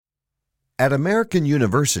At American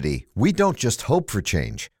University, we don't just hope for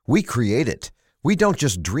change, we create it. We don't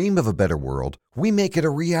just dream of a better world, we make it a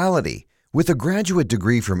reality. With a graduate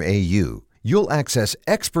degree from AU, you'll access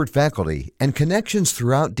expert faculty and connections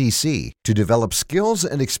throughout DC to develop skills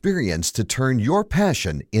and experience to turn your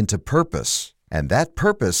passion into purpose. And that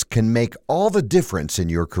purpose can make all the difference in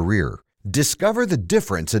your career. Discover the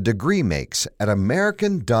difference a degree makes at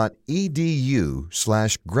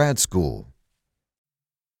american.edu/grad school.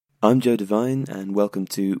 I'm Joe Devine and welcome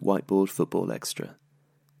to Whiteboard Football Extra.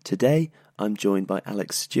 Today I'm joined by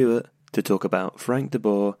Alex Stewart to talk about Frank de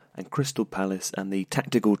Boer and Crystal Palace and the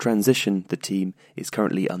tactical transition the team is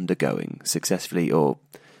currently undergoing, successfully or,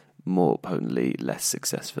 more potently, less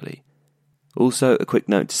successfully. Also, a quick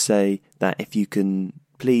note to say that if you can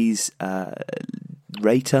please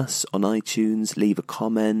rate us on iTunes, leave a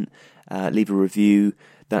comment, leave a review.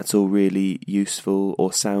 That's all really useful,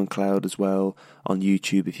 or SoundCloud as well on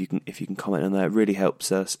YouTube. If you can comment on that, it really helps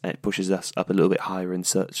us. It pushes us up a little bit higher in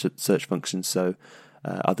search functions, so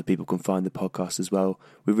other people can find the podcast as well.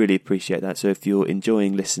 We really appreciate that. So if you're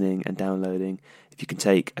enjoying listening and downloading, if you can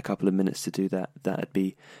take a couple of minutes to do that, that'd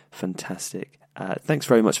be fantastic. Thanks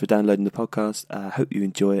very much for downloading the podcast. I hope you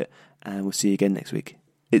enjoy it, and we'll see you again next week.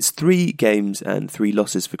 It's 3 games and 3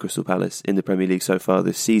 losses for Crystal Palace in the Premier League so far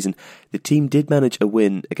this season. The team did manage a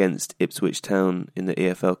win against Ipswich Town in the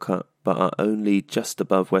EFL Cup, but are only just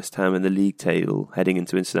above West Ham in the league table heading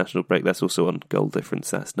into international break. That's also on goal difference,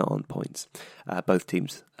 that's not on points. Both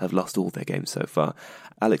teams have lost all their games so far.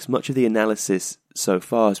 Alex, much of the analysis so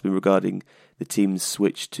far has been regarding the team's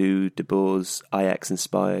switch to De Boer's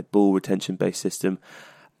Ajax-inspired ball retention-based system.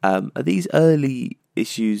 Are these early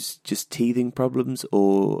issues just teething problems,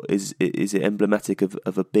 or is it emblematic of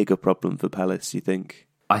a bigger problem for Palace, you think?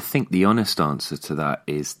 I think the honest answer to that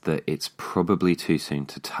is that it's probably too soon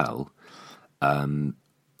to tell.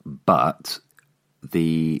 But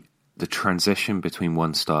the transition between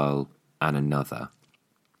one style and another,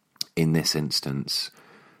 in this instance,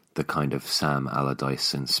 the kind of Sam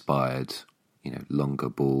Allardyce inspired, longer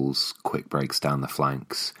balls, quick breaks down the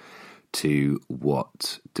flanks, to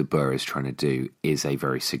what De Boer is trying to do is a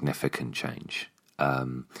very significant change.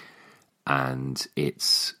 And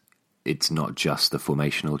it's not just the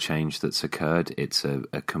formational change that's occurred, it's a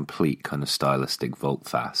complete kind of stylistic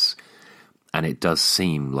volte-face. And it does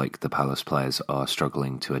seem like the Palace players are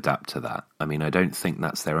struggling to adapt to that. I mean, I don't think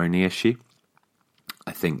that's their only issue.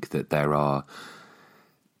 I think that there are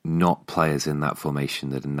not players in that formation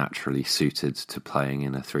that are naturally suited to playing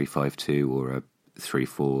in a 3-5-2 or a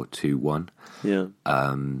 3-4-2-1. Yeah.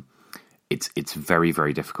 It's very,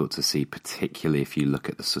 very difficult to see, particularly if you look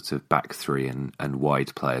at the sort of back 3 and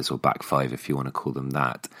wide players, or back 5 if you want to call them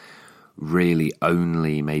that. Really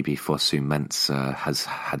only maybe Fosu Mensah has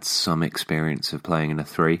had some experience of playing in a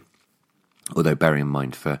 3, although bearing in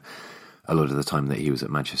mind for a lot of the time that he was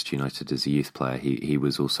at Manchester United as a youth player, he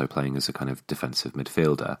was also playing as a kind of defensive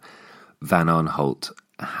midfielder. Van Aanholt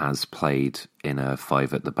has played in a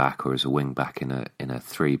 5 at the back or as a wing back in a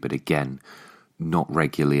 3, but again, not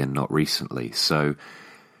regularly and not recently. So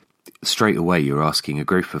straight away, you're asking a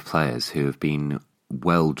group of players who have been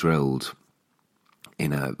well drilled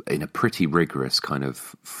in a pretty rigorous kind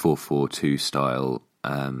of 4-4-2 style,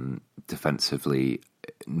 defensively,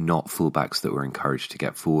 not fullbacks that were encouraged to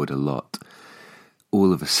get forward a lot.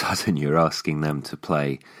 All of a sudden, you're asking them to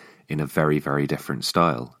play in a very, very different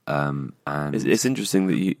style. And it's interesting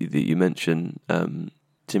that you mention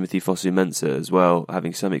Timothy Fosu Mensah as well,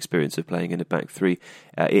 having some experience of playing in a back 3.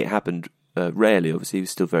 It happened rarely, obviously, he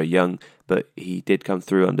was still very young, but he did come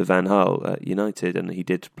through under Van Gaal at United, and he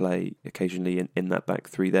did play occasionally in that back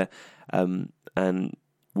 3 there. And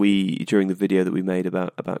we, during the video that we made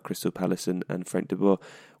about Crystal Palace and Frank de Boer,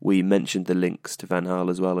 we mentioned the links to Van Gaal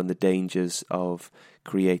as well, and the dangers of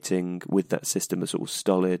creating with that system a sort of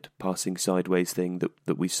stolid passing sideways thing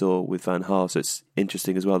that we saw with Van Gaal. So it's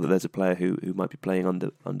interesting as well that there's a player who might be playing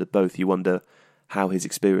under both. You wonder how his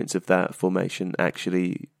experience of that formation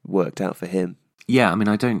actually worked out for him. Yeah, I mean,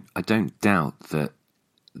 I don't doubt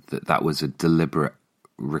that was a deliberate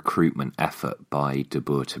recruitment effort by De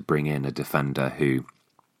Boer to bring in a defender who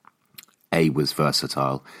was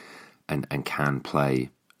versatile and can play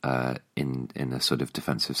in a sort of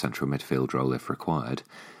defensive central midfield role if required,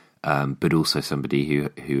 but also somebody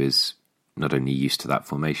who is not only used to that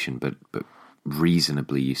formation but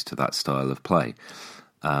reasonably used to that style of play.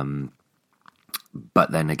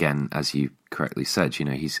 But then again, as you correctly said,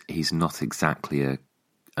 he's not exactly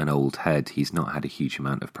an old head. He's not had a huge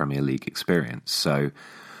amount of Premier League experience. So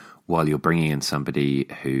while you're bringing in somebody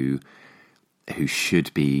who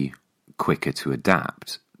should be quicker to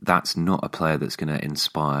adapt, that's not a player that's going to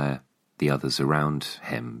inspire the others around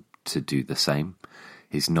him to do the same.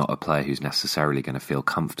 He's not a player who's necessarily going to feel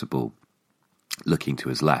comfortable looking to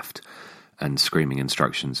his left and screaming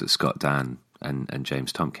instructions at Scott Dann and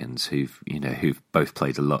James Tompkins, who've both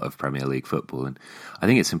played a lot of Premier League football. And I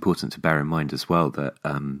think it's important to bear in mind as well that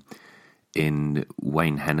in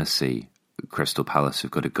Wayne Hennessy, Crystal Palace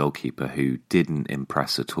have got a goalkeeper who didn't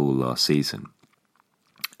impress at all last season.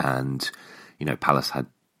 And, Palace had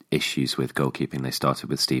issues with goalkeeping. They started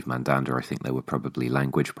with Steve Mandanda. I think there were probably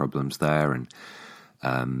language problems there,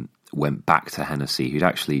 and went back to Hennessy, who'd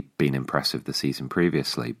actually been impressive the season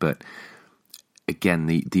previously. But again,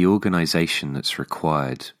 the organisation that's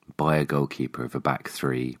required by a goalkeeper of a back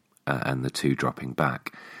three and the two dropping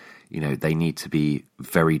back, they need to be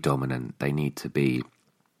very dominant. They need to be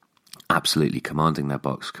absolutely commanding their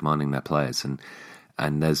box, commanding their players,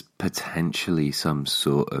 and there's potentially some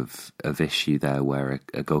sort of issue there where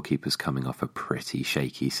a goalkeeper's coming off a pretty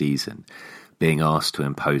shaky season, being asked to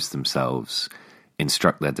impose themselves,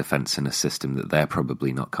 instruct their defence in a system that they're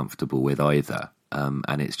probably not comfortable with either.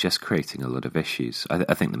 And it's just creating a lot of issues.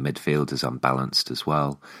 I think the midfield is unbalanced as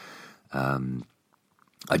well.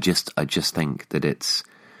 I just think that it's,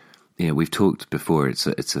 we've talked before, it's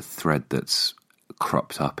a thread that's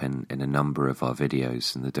cropped up in a number of our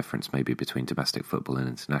videos, and the difference maybe between domestic football and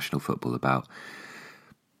international football about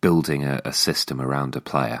building a system around a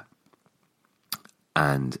player.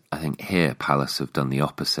 And I think here Palace have done the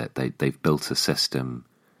opposite. They've built a system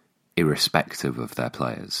irrespective of their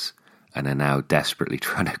players and are now desperately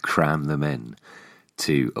trying to cram them in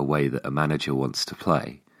to a way that a manager wants to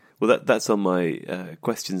play. Well, that's on my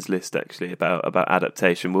questions list, actually, about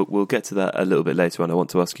adaptation. We'll get to that a little bit later on. I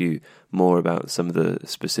want to ask you more about some of the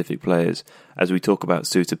specific players. As we talk about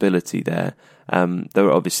suitability there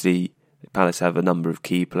are obviously, Palace have a number of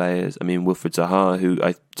key players. I mean, Wilfried Zaha, who,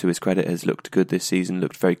 to his credit, has looked good this season,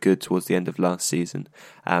 looked very good towards the end of last season.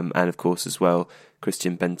 And, of course, as well,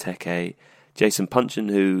 Christian Benteke, Jason Puncheon,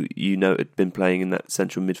 who had been playing in that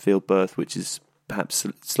central midfield berth, which is perhaps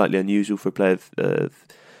slightly unusual for a player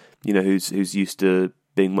who's used to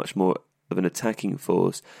being much more of an attacking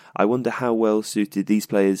force. I wonder how well suited these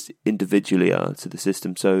players individually are to the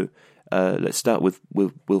system. So let's start with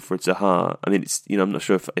Wilfried Zaha. I mean, it's I'm not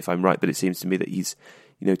sure if I'm right, but it seems to me that he's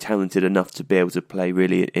talented enough to be able to play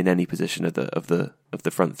really in any position of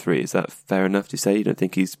the front three. Is that fair enough to say? You don't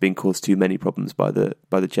think he's been caused too many problems by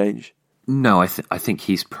the change? No, I think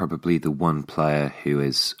he's probably the one player who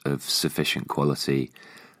is of sufficient quality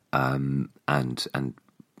and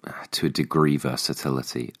to a degree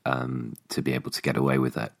versatility to be able to get away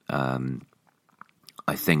with it.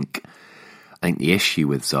 I think the issue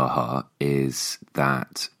with Zaha is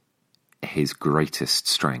that his greatest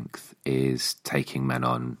strength is taking men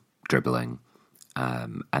on, dribbling,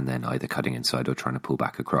 and then either cutting inside or trying to pull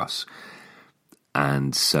back across.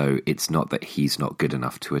 And so it's not that he's not good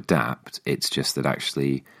enough to adapt, it's just that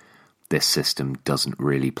actually this system doesn't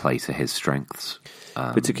really play to his strengths.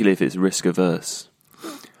 Particularly if it's risk averse.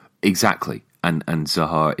 Exactly. And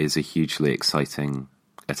Zaha is a hugely exciting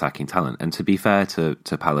attacking talent. And to be fair to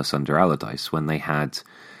Palace under Allardyce, when they had,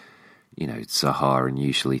 Zaha and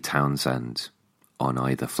usually Townsend on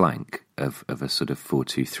either flank of a sort of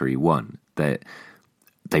 4-2-3-1,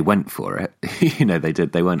 they went for it. They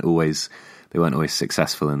did. They weren't always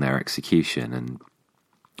successful in their execution.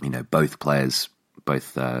 And, both players,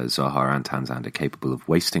 both Zaha and Townsend, are capable of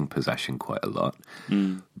wasting possession quite a lot.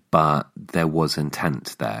 But there was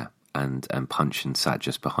intent there, and Puncheon sat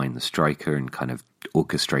just behind the striker and kind of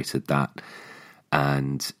orchestrated that.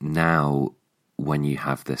 And now, when you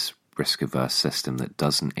have this risk-averse system that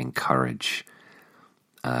doesn't encourage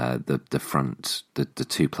the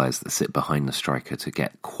two players that sit behind the striker to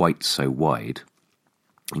get quite so wide,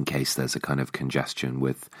 in case there's a kind of congestion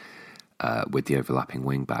with the overlapping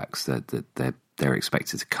wing backs, that they're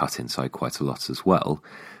expected to cut inside quite a lot as well,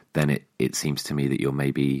 then it seems to me that you're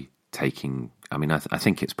maybe taking... I mean, I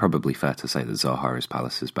think it's probably fair to say that Zaha is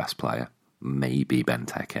Palace's best player, maybe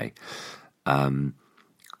Benteke.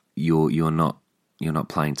 You're not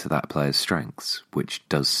playing to that player's strengths, which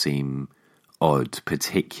does seem odd,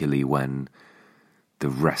 particularly when the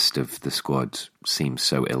rest of the squad seems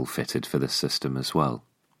so ill-fitted for this system as well.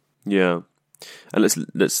 Yeah. And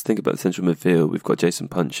let's think about the central midfield. We've got Jason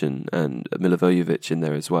Puncheon and Milivojevic in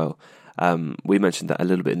there as well. We mentioned that a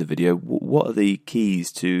little bit in the video. What are the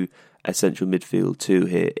keys to a central midfield two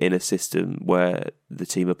here in a system where the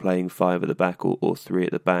team are playing five at the back or three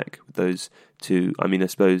at the back? Those two, I mean, I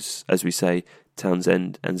suppose, as we say,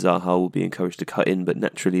 Townsend and Zaha will be encouraged to cut in, but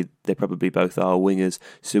naturally they probably both are wingers.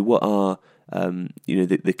 So what are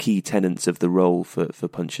the key tenets of the role for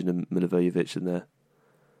Puncheon and Milivojevic in there?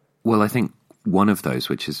 Well, I think one of those,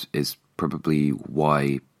 which is probably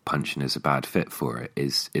why Puncheon is a bad fit for it,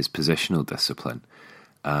 is positional discipline.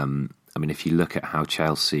 I mean, if you look at how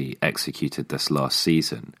Chelsea executed this last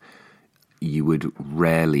season, you would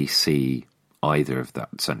rarely see either of that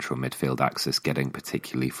central midfield axis getting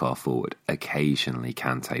particularly far forward. Occasionally,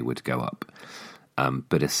 Kante would go up.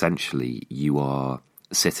 But essentially, you are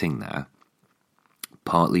sitting there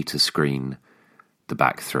partly to screen the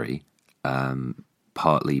back three,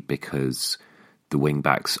 partly because the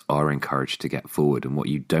wing-backs are encouraged to get forward. And what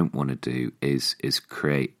you don't want to do is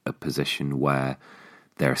create a position where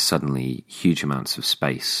there are suddenly huge amounts of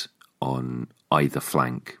space on either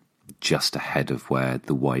flank just ahead of where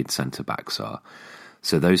the wide centre-backs are.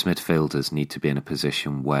 So those midfielders need to be in a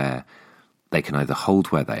position where they can either hold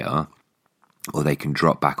where they are or they can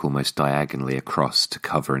drop back almost diagonally across to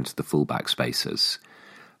cover into the full-back spaces.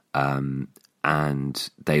 And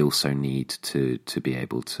they also need to be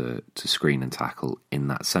able to screen and tackle in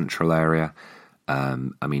that central area.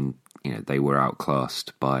 I mean, they were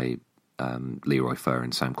outclassed by Leroy Fer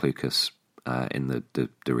and Sam Clucas in the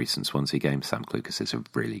recent Swansea game. Sam Clucas is a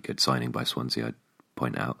really good signing by Swansea, I'd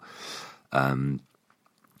point out.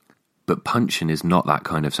 But Puncheon is not that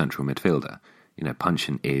kind of central midfielder.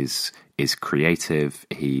 Puncheon is creative.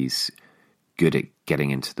 He's good at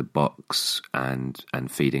getting into the box and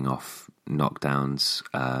feeding off knockdowns.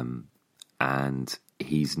 And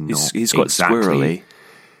he's not. He's quite exactly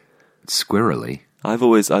squirrely. I've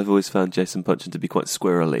always found Jason Puncheon to be quite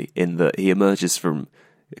squirrely in that he emerges from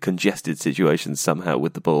congested situations somehow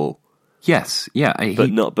with the ball. Yes, yeah,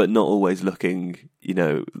 but not always looking,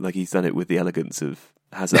 like he's done it with the elegance of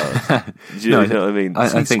Hazard. Do you know what I mean?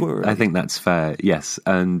 I think that's fair. Yes,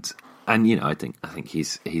 and I think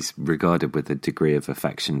he's regarded with a degree of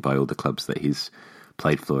affection by all the clubs that he's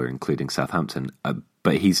played for, including Southampton.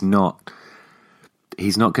 But he's not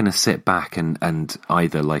going to sit back and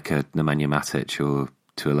either like a Nemanja Matic or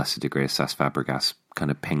to a lesser degree a Cesc Fabregas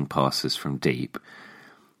kind of ping passes from deep.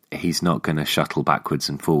 He's not going to shuttle backwards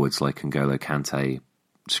and forwards like N'Golo Kante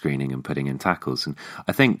screening and putting in tackles. And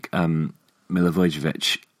I think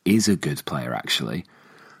Milivojevic is a good player, actually.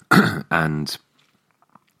 And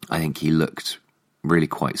I think he looked really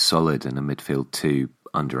quite solid in a midfield two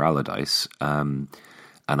under Allardyce. And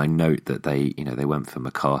I note that they went for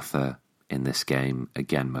MacArthur in this game.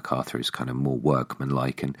 Again, MacArthur is kind of more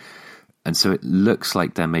workmanlike. And so it looks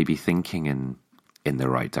like they're maybe thinking in the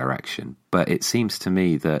right direction. But it seems to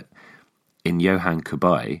me that in Yohan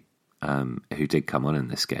Cabaye, who did come on in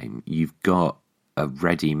this game, you've got a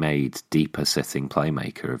ready-made, deeper-sitting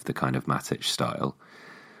playmaker of the kind of Matic style,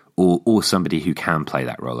 or somebody who can play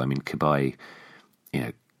that role. I mean, Cabaye,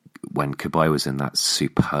 when Cabaye was in that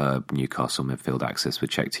superb Newcastle midfield axis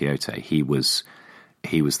with Cheick Tiote, he was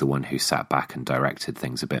the one who sat back and directed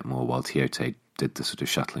things a bit more, while Tiote did the sort of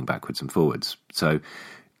shuttling backwards and forwards. So,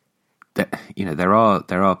 there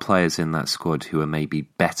are players in that squad who are maybe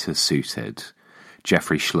better suited.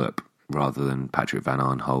 Jeffrey Schlupp, rather than Patrick Van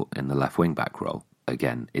Aanholt in the left wing-back role,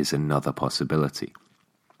 again, is another possibility.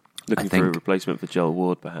 Looking for a replacement for Joel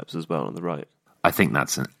Ward, perhaps, as well, on the right. I think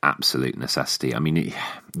that's an absolute necessity. I mean,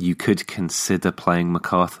 you could consider playing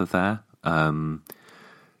MacArthur there,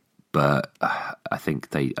 but I think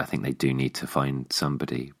they do need to find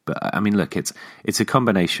somebody. But I mean, look, it's a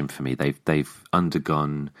combination for me. They've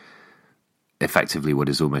undergone effectively what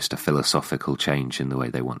is almost a philosophical change in the way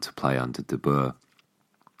they want to play under De Boer.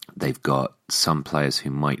 They've got some players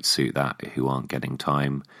who might suit that, who aren't getting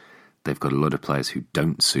time. They've got a lot of players who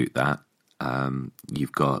don't suit that.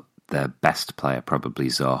 You've got their best player, probably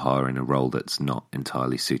Zaha, in a role that's not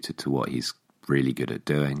entirely suited to what he's really good at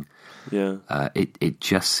doing. Yeah, it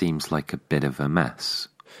just seems like a bit of a mess.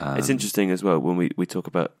 It's interesting as well when we talk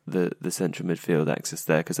about the central midfield axis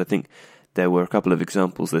there, because I think there were a couple of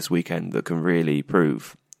examples this weekend that can really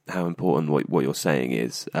prove how important what you're saying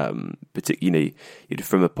is. Particularly,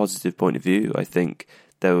 from a positive point of view, I think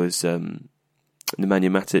there was Nemanja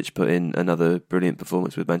Matic put in another brilliant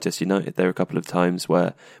performance with Manchester United. There were a couple of times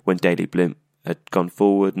where, when Daley Blind had gone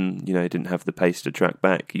forward and didn't have the pace to track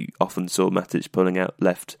back, you often saw Matic pulling out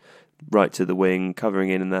left, right to the wing, covering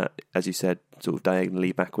in that, as you said, sort of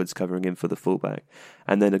diagonally backwards, covering in for the fullback.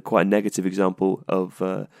 And then quite a negative example of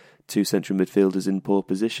two central midfielders in poor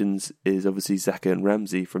positions is obviously Xhaka and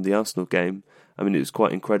Ramsey from the Arsenal game. I mean, it was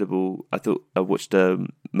quite incredible. I thought I watched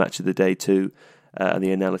Match of the Day too, and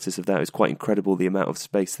the analysis of that was quite incredible, the amount of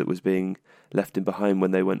space that was being left in behind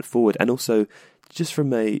when they went forward. And also, just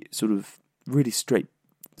from a sort of really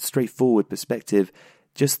straightforward perspective,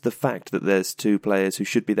 just the fact that there's two players who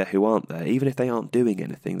should be there who aren't there, even if they aren't doing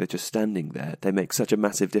anything, they're just standing there, they make such a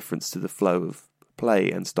massive difference to the flow of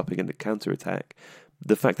play and stopping in the counter-attack,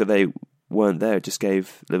 the fact that they weren't there just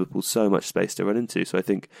gave Liverpool so much space to run into. So I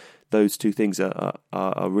think those two things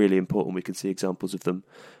are really important. We can see examples of them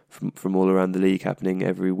from all around the league happening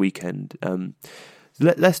every weekend.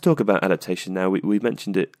 Let's talk about adaptation now. We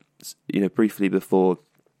mentioned it, briefly before,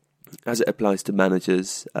 as it applies to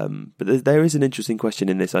managers. But there is an interesting question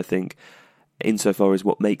in this, I think, insofar as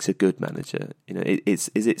what makes a good manager. Is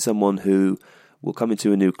it someone who will come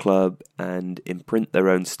into a new club and imprint their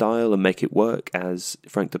own style and make it work, as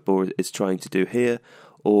Frank de Boer is trying to do here?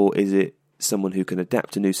 Or is it someone who can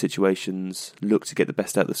adapt to new situations, look to get the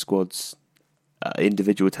best out of the squad's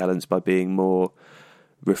individual talents by being more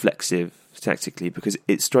reflexive tactically? Because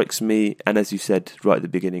it strikes me, and as you said right at the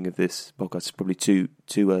beginning of this podcast, it's probably too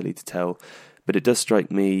early to tell, but it does strike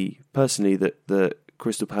me personally that the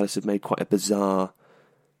Crystal Palace have made quite a bizarre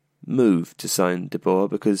move to sign De Boer,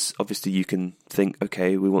 because obviously you can think,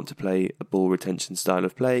 okay, we want to play a ball retention style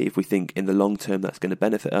of play. If we think in the long term that's going to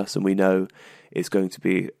benefit us, and we know it's going to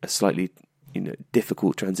be a slightly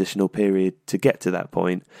difficult transitional period to get to that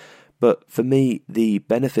point. But for me, the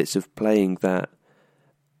benefits of playing that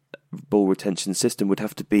ball retention system would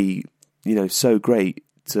have to be, so great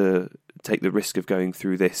to take the risk of going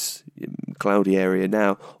through this cloudy area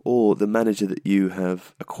now, or the manager that you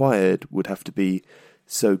have acquired would have to be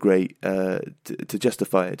so great to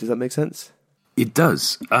justify it. Does that make sense? It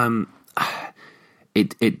does.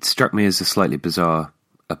 It struck me as a slightly bizarre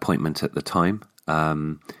appointment at the time.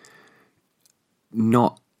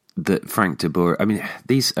 Not that Frank de Boer...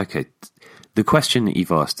 the question that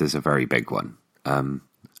you've asked is a very big one,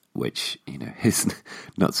 which, is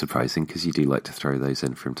not surprising because you do like to throw those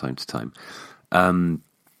in from time to time.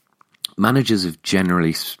 Managers have,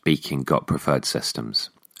 generally speaking, got preferred systems.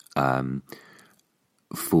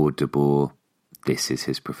 For De Boer, this is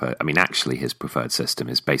his preferred... actually his preferred system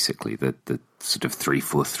is basically the sort of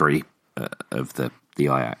 3-4-3 of the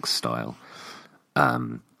Ajax style.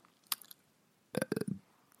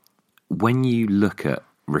 When you look at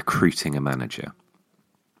recruiting a manager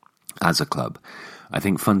as a club, I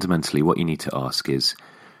think fundamentally what you need to ask is,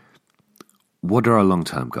 what are our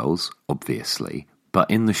long-term goals? Obviously.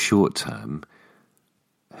 But in the short term,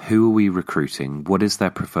 who are we recruiting? What is their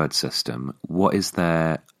preferred system? What is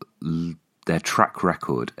their track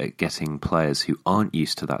record at getting players who aren't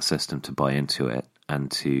used to that system to buy into it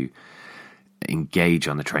and to engage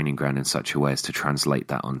on the training ground in such a way as to translate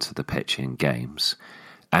that onto the pitch in games?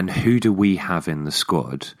 And who do we have in the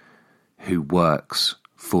squad who works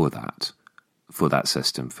for that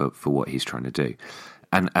system, for what he's trying to do?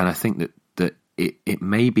 And I think that it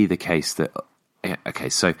may be the case that, okay,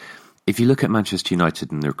 so if you look at Manchester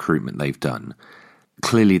United and the recruitment they've done,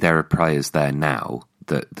 clearly there are players there now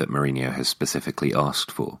that Mourinho has specifically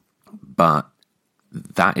asked for. But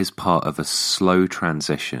that is part of a slow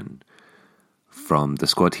transition from the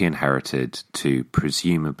squad he inherited to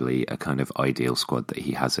presumably a kind of ideal squad that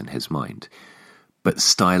he has in his mind. But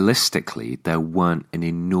stylistically, there weren't an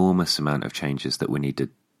enormous amount of changes that were needed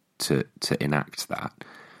to enact that.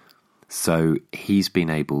 So he's been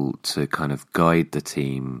able to kind of guide the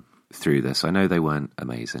team through this. I know they weren't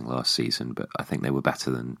amazing last season, but I think they were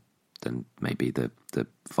better than maybe the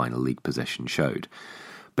final league position showed.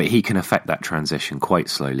 But he can affect that transition quite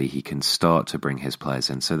slowly. He can start to bring his players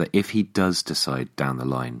in so that if he does decide down the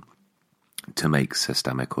line to make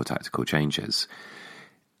systemic or tactical changes,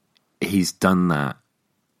 he's done that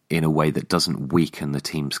in a way that doesn't weaken the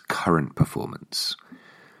team's current performance.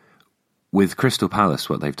 With Crystal Palace,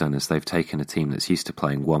 what they've done is they've taken a team that's used to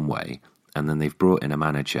playing one way, and then they've brought in a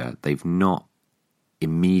manager. They've not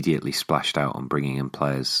immediately splashed out on bringing in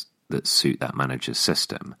players that suit that manager's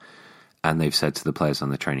system. And they've said to the players on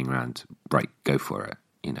the training ground, right, go for it.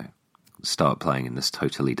 Start playing in this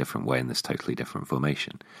totally different way, in this totally different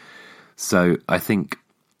formation. So I think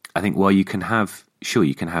while you can have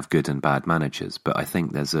good and bad managers, but I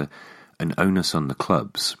think there's an onus on the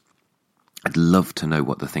clubs. I'd love to know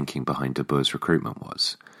what the thinking behind De Boer's recruitment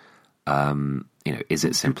was. Is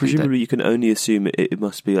it simply presumably you can only assume it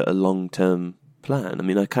must be a long-term plan?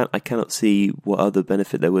 I cannot see what other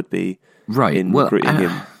benefit there would be in recruiting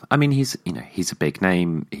him. He's a big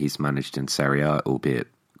name. He's managed in Serie A, albeit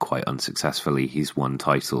quite unsuccessfully. He's won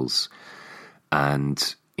titles,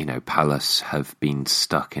 and Palace have been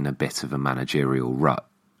stuck in a bit of a managerial rut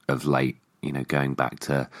of late. Going back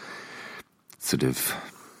to sort of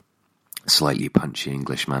slightly punchy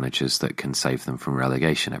English managers that can save them from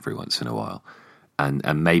relegation every once in a while,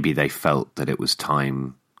 and maybe they felt that it was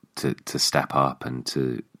time to step up and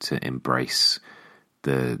to embrace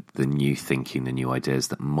the new thinking, the new ideas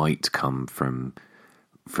that might come from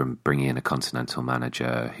bringing in a continental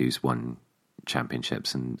manager who's won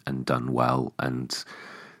championships and done well. And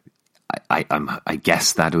I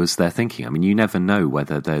guess that was their thinking. I mean, you never know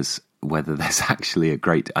whether there's actually a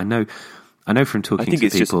great. I know from talking to people. I think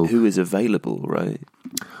it's just who is available, right?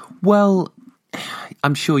 Well,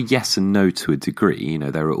 I'm sure yes and no to a degree. You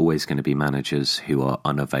know, there are always going to be managers who are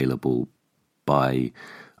unavailable by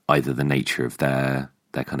either the nature of their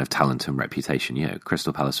kind of talent and reputation. You know,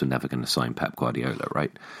 Crystal Palace were never going to sign Pep Guardiola,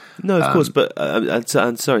 right? No, of course, but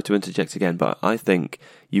I'm sorry to interject again, but I think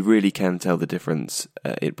you really can tell the difference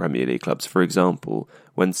in Premier League clubs. For example,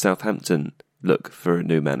 when Southampton look for a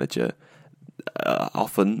new manager,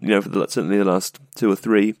 often, you know, certainly the last 2 or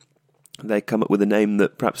 3, they come up with a name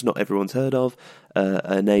that perhaps not everyone's heard of,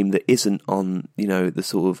 a name that isn't on, you know, the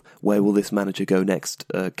sort of where will this manager go next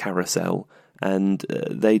carousel. And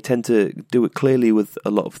they tend to do it clearly with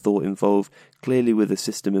a lot of thought involved, clearly with a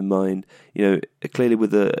system in mind, you know, clearly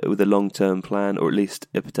with a long-term plan, or at least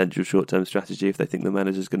a potential short-term strategy if they think the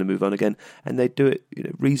manager's going to move on again, and they do it, you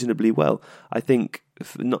know, reasonably well. I think,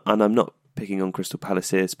 and I'm not picking on Crystal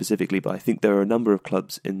Palace here specifically, but I think there are a number of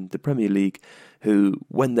clubs in the Premier League who,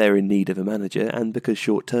 when they're in need of a manager, and because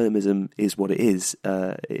short-termism is what it is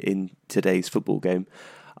in today's football game,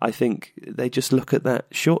 I think they just look at that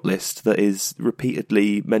shortlist that is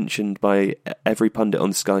repeatedly mentioned by every pundit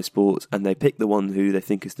on Sky Sports, and they pick the one who they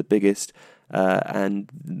think is the biggest. I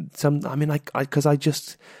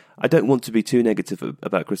don't want to be too negative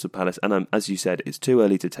about Crystal Palace, and as you said, it's too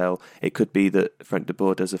early to tell. It could be that Frank de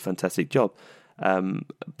Boer does a fantastic job,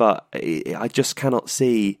 but I just cannot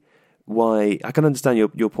see why. I can understand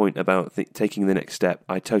your point about taking the next step.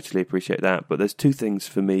 I totally appreciate that, but there's 2 things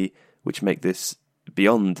for me which make this,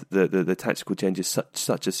 beyond the tactical changes,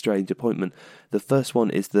 such a strange appointment. The first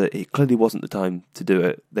one is that it clearly wasn't the time to do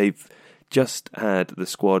it. They've just had the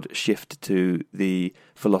squad shift to the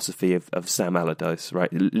philosophy of Sam Allardyce,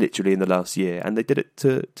 right? Literally in the last year, and they did it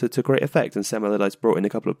to great effect. And Sam Allardyce brought in a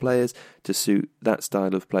couple of players to suit that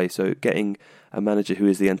style of play. So getting a manager who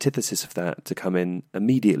is the antithesis of that to come in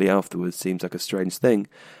immediately afterwards seems like a strange thing.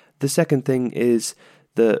 The second thing is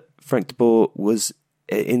that Frank de Boer was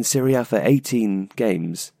in Serie A for 18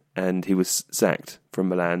 games, and he was sacked from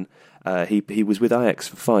Milan. He was with Ajax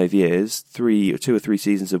for 5 years, 2 or 3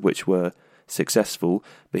 seasons of which were successful,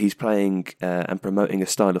 but he's playing and promoting a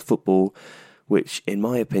style of football which, in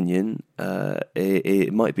my opinion,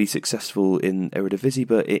 it might be successful in Eredivisie,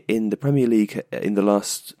 but in the Premier League in the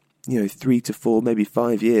last 3 to 4, maybe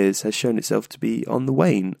 5 years has shown itself to be on the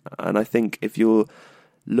wane. And I think if you're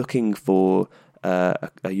looking for a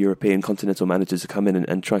European continental manager to come in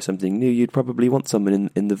and try something new, you'd probably want someone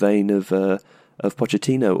in the vein of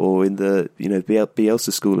Pochettino, or in the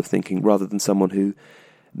Bielsa school of thinking, rather than someone who,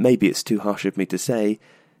 maybe it's too harsh of me to say,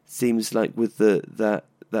 seems like with that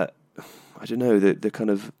I don't know, the kind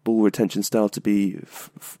of ball retention style to be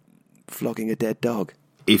flogging a dead dog.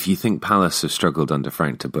 If you think Palace have struggled under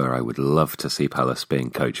Frank de Boer, I would love to see Palace being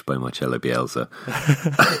coached by Marcelo Bielsa.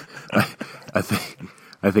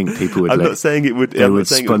 I think people would. I'm not saying it would. They would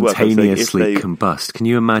spontaneously combust. Can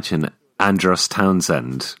you imagine Andros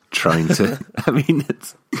Townsend trying to? I mean,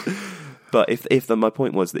 it's. But if my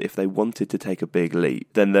point was that if they wanted to take a big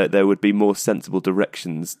leap, then there would be more sensible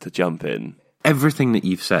directions to jump in. Everything that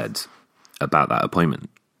you've said about that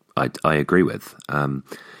appointment, I agree with, and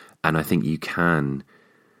I think you can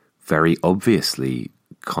very obviously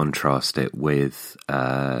contrast it with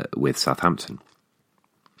Southampton.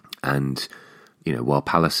 And while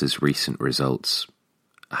Palace's recent results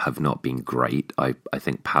have not been great, I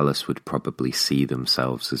think Palace would probably see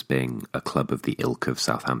themselves as being a club of the ilk of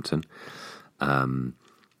Southampton.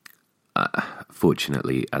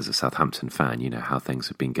 Fortunately, as a Southampton fan, how things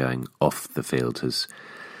have been going off the field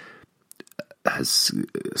has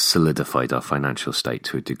solidified our financial state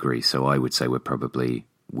to a degree. So I would say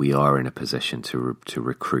we are in a position to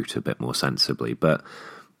recruit a bit more sensibly. But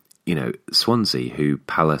Swansea, who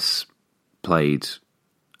Palace played,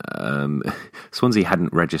 Swansea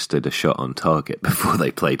hadn't registered a shot on target before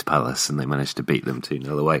they played Palace, and they managed to beat them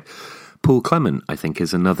 2-0 away. Paul Clement, I think,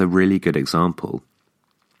 is another really good example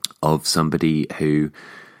of somebody who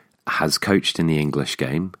has coached in the English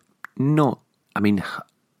game.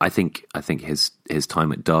 I think his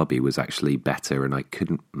time at Derby was actually better, and I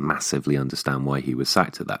couldn't massively understand why he was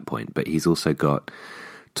sacked at that point. But he's also got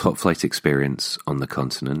top flight experience on the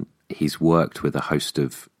continent. He's worked with a host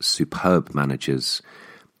of superb managers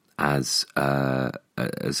as a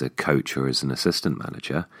coach or as an assistant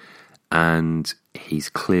manager, and he's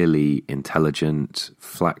clearly intelligent,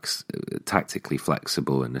 tactically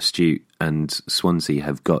flexible and astute, and Swansea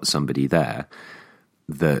have got somebody there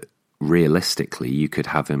that realistically you could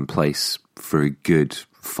have in place for a good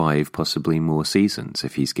 5, possibly more seasons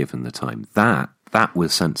if he's given the time. That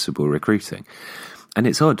was sensible recruiting. And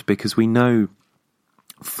it's odd because we know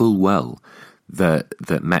full well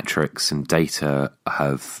that metrics and data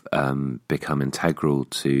have become integral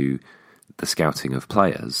to the scouting of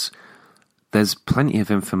players. There's plenty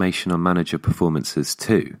of information on manager performances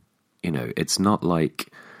too. It's not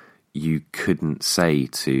like you couldn't say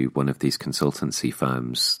to one of these consultancy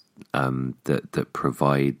firms that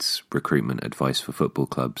provides recruitment advice for football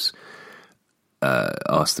clubs,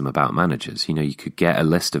 ask them about managers. You could get a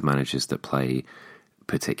list of managers that play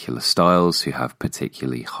particular styles, who have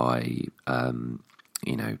particularly high,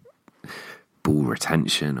 ball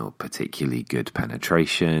retention or particularly good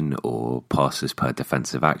penetration or passes per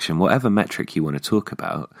defensive action, whatever metric you want to talk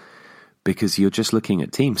about, because you're just looking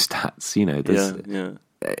at team stats.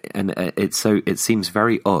 And it seems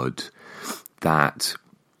very odd that,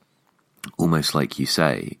 almost like you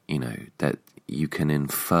say, that you can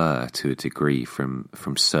infer to a degree from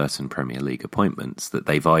certain Premier League appointments that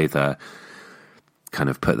they've either kind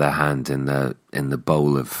of put their hand in the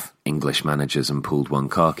bowl of English managers and pulled one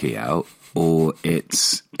khaki out, or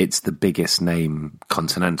it's the biggest name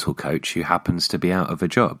continental coach who happens to be out of a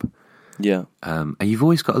job. Yeah. And you've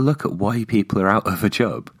always got to look at why people are out of a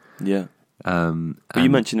job. Yeah. You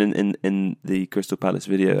mentioned in the Crystal Palace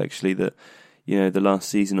video, actually, that the last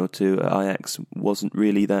season or two at Ajax wasn't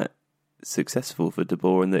really that successful for De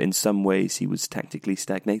Boer, and that in some ways he was tactically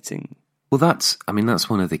stagnating. Well, that's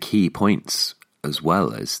one of the key points as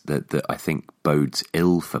well, as that I think bodes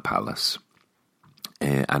ill for Palace.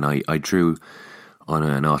 And I drew on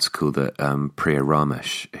an article that Priya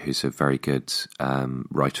Ramesh, who's a very good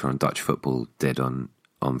writer on Dutch football, did on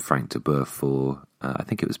Frank de Boer for, I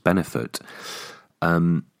think it was Benefit.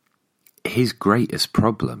 His greatest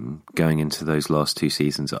problem going into those last 2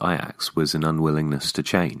 seasons at Ajax was an unwillingness to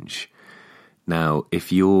change. Now,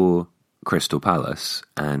 if you're Crystal Palace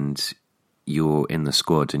and you're in the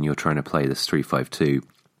squad and you're trying to play this 3-5-2,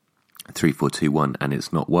 3-4-2-1, and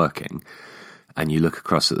it's not working, and you look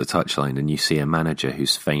across at the touchline and you see a manager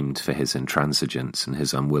who's famed for his intransigence and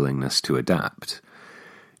his unwillingness to adapt,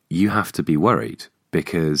 you have to be worried,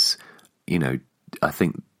 because, I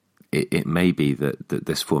think it may be that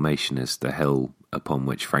this formation is the hill upon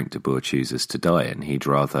which Frank de Boer chooses to die, and he'd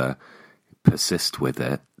rather persist with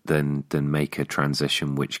it than make a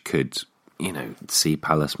transition which could, see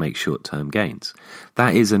Palace make short-term gains.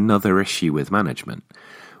 That is another issue with management,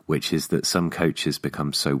 which is that some coaches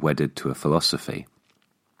become so wedded to a philosophy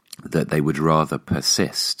that they would rather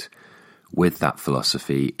persist with that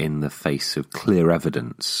philosophy in the face of clear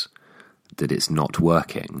evidence that it's not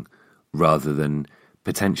working, rather than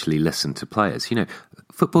potentially listen to players.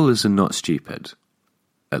 Footballers are not stupid,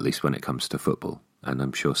 at least when it comes to football, and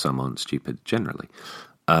I'm sure some aren't stupid generally.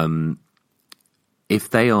 If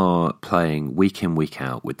they are playing week in, week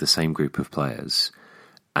out with the same group of players,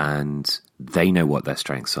 and they know what their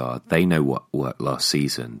strengths are, they know what worked last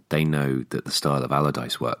season, they know that the style of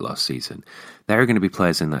Allardyce worked last season, there are going to be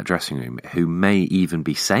players in that dressing room who may even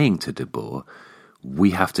be saying to De Boer,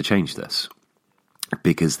 we have to change this,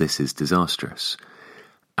 because this is disastrous.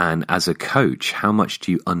 And as a coach, how much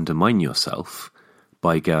do you undermine yourself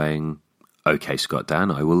by going, okay, Scott Dan,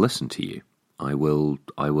 I will listen to you. I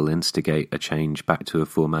will instigate a change back to a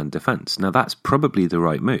 4-man defence. Now, that's probably the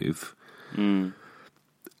right move,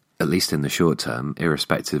 at least in the short term,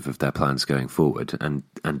 irrespective of their plans going forward. And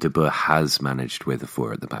De Boer has managed with a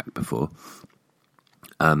 4 at the back before.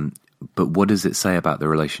 But what does it say about the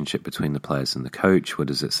relationship between the players and the coach? What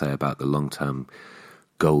does it say about the long-term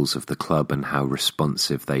goals of the club and how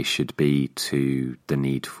responsive they should be to the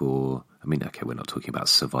need for... okay, we're not talking about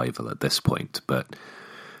survival at this point, but...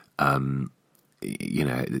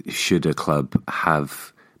 should a club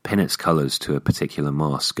pin its colours to a particular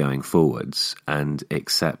mast going forwards and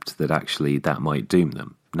accept that actually that might doom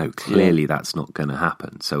them? No, clearly that's not going to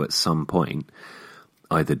happen. So at some point,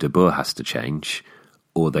 either De Boer has to change,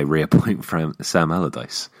 or they reappoint Sam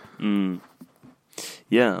Allardyce.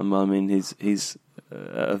 Yeah, he's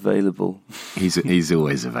available. He's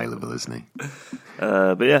always available, isn't he?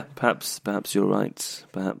 But yeah, perhaps you're right.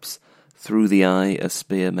 Perhaps through the eye, a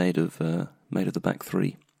spear made of the back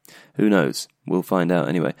 3. Who knows? We'll find out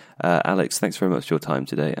anyway. Alex, thanks very much for your time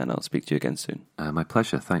today, and I'll speak to you again soon. My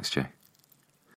pleasure. Thanks, Jay.